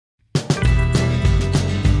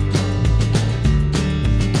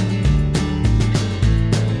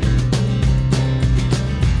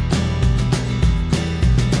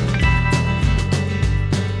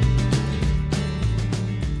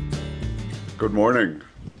Good morning.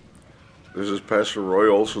 This is Pastor Roy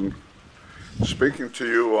Olsen speaking to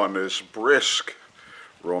you on this brisk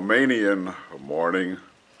Romanian morning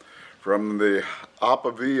from the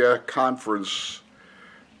Apa Vie Conference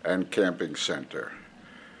and Camping Center.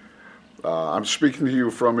 I'm speaking to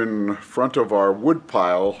you from in front of our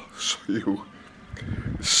woodpile so you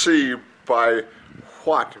see by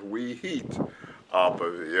what we heat Apa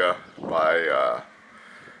Vie, by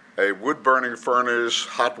a wood-burning furnace,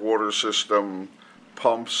 hot water system,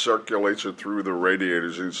 pumps circulates it through the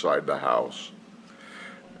radiators inside the house.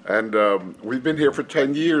 And we've been here for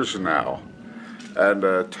 10 years now,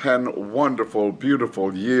 and 10 wonderful,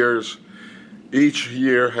 beautiful years. Each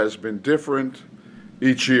year has been different.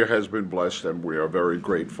 Each year has been blessed, and we are very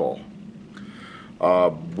grateful.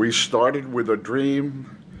 We started with a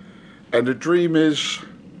dream, and the dream is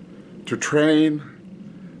to train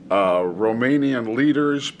Romanian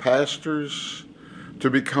leaders, pastors, to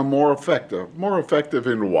become more effective. More effective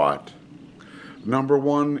in what? Number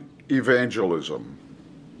one, evangelism.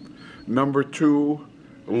 Number two,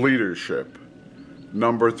 leadership.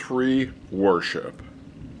 Number three, worship.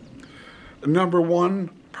 Number one,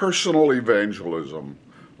 personal evangelism.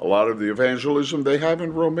 A lot of the evangelism they have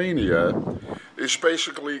in Romania is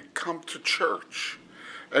basically come to church,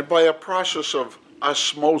 and by a process of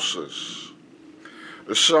osmosis,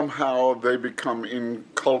 somehow they become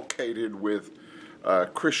inculcated with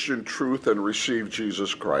Christian truth and receive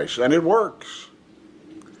Jesus Christ, and it works.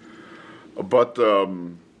 But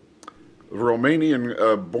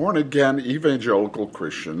Romanian born-again evangelical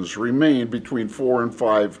Christians remain between 4 and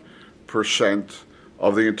 5%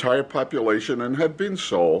 of the entire population, and have been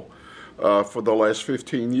so for the last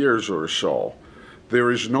 15 years or so.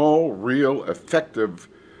 There is no real effective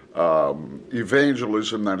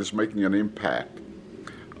evangelism that is making an impact.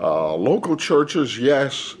 Local churches,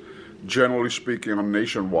 yes. Generally speaking, on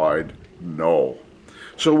nationwide, no.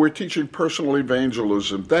 So we're teaching personal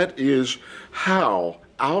evangelism. That is how,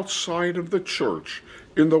 outside of the church,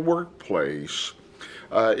 in the workplace,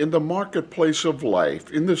 in the marketplace of life,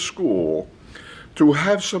 in the school, to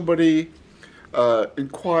have somebody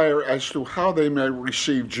inquire as to how they may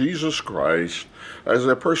receive Jesus Christ as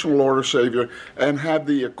their personal Lord or Savior, and have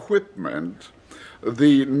the equipment,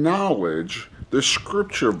 the knowledge, the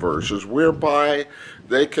scripture verses whereby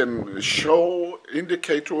they can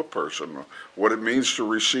indicate to a person what it means to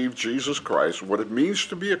receive Jesus Christ, what it means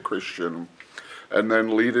to be a Christian, and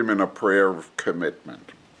then lead him in a prayer of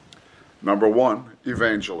commitment. Number one,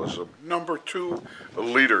 evangelism. Number two,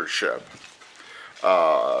 leadership.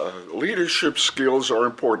 Leadership skills are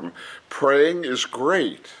important. Praying is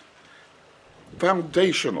great,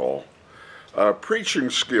 foundational. Preaching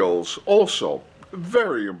skills also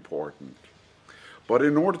very important. But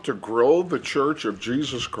in order to grow the Church of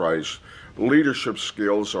Jesus Christ, leadership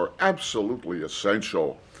skills are absolutely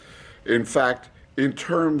essential. In fact, in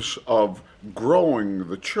terms of growing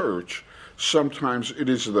the church, sometimes it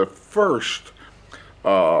is the first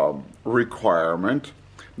requirement.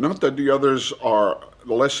 Not that the others are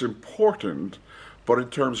less important, but in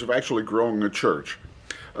terms of actually growing a church.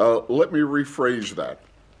 Let me rephrase that.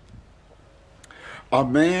 A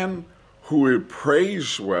man who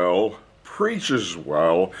prays well, preaches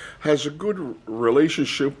well, has a good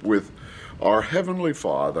relationship with our Heavenly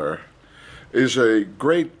Father, is a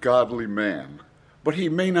great godly man, but he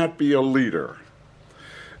may not be a leader.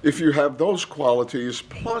 If you have those qualities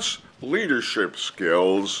plus leadership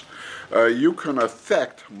skills, you can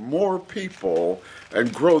affect more people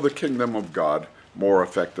and grow the kingdom of God more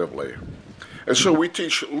effectively. And so we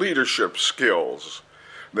teach leadership skills.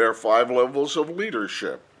 There are 5 levels of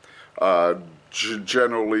leadership,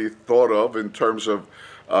 generally thought of in terms of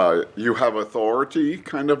you have authority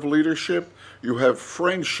kind of leadership, you have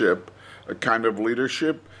friendship kind of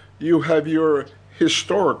leadership, you have your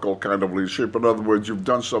historical kind of leadership. In other words, you've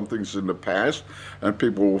done some things in the past and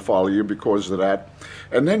people will follow you because of that.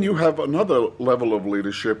 And then you have another level of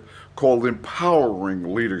leadership called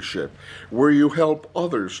empowering leadership, where you help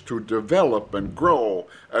others to develop and grow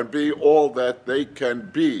and be all that they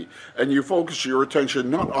can be. And you focus your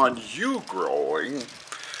attention not on you growing,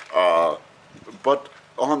 but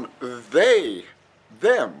on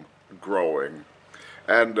them growing.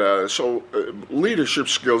 And so leadership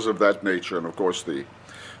skills of that nature, and of course the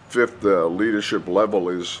 5th leadership level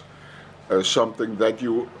is something that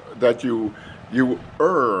you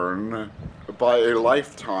earn by a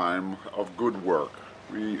lifetime of good work.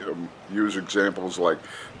 We use examples like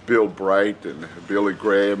Bill Bright and Billy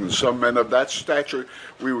Graham, and some men of that stature.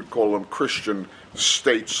 We would call them Christian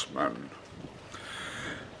statesmen.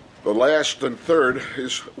 The last and third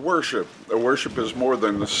is worship. Worship is more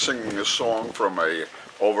than singing a song from a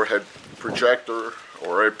overhead projector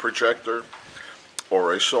or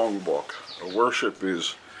a songbook. Worship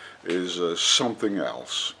is something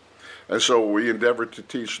else. And so we endeavor to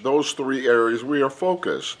teach those three areas. We are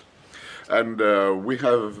focused. And we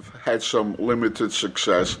have had some limited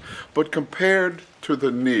success, but compared to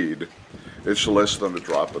the need, it's less than a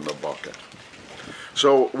drop in the bucket.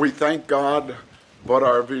 So we thank God, but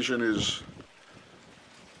our vision is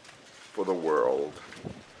for the world.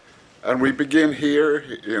 And we begin here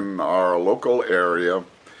in our local area,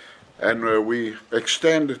 and we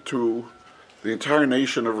extend to the entire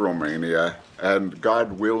nation of Romania, and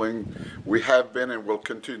God willing, we have been and will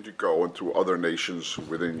continue to go into other nations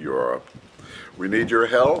within Europe. We need your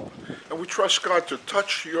help, and we trust God to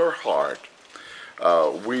touch your heart.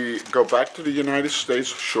 We go back to the United States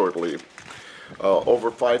shortly,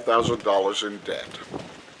 over $5,000 in debt.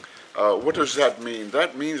 What does that mean?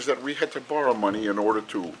 That means that we had to borrow money in order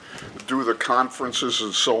to do the conferences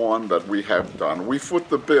and so on that we have done. We foot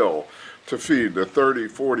the bill to feed the 30,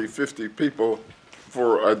 40, 50 people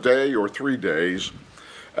for a day or 3 days.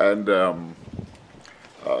 And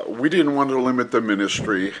we didn't want to limit the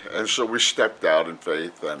ministry, and so we stepped out in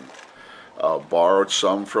faith and borrowed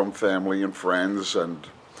some from family and friends.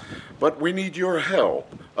 But we need your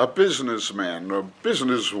help. A businessman, a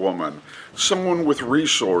businesswoman, someone with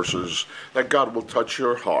resources that God will touch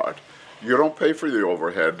your heart. You don't pay for the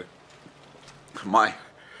overhead. My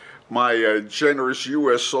generous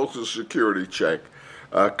U.S. Social Security check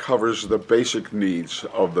covers the basic needs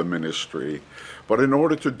of the ministry. But in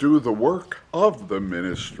order to do the work of the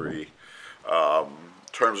ministry, in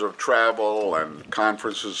terms of travel and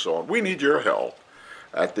conferences and so on, we need your help.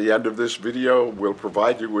 At the end of this video, we'll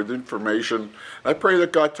provide you with information. I pray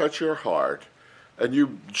that God touch your heart and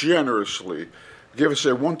you generously give us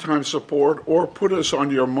a one-time support or put us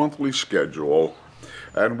on your monthly schedule.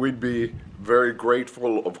 And we'd be very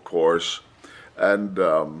grateful, of course. And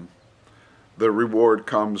the reward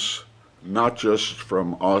comes not just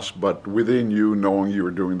from us, but within you, knowing you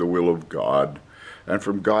are doing the will of God and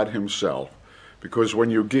from God himself. Because when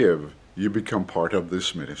you give, you become part of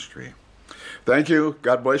this ministry. Thank you.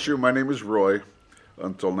 God bless you. My name is Roy.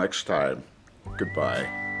 Until next time,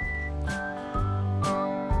 goodbye.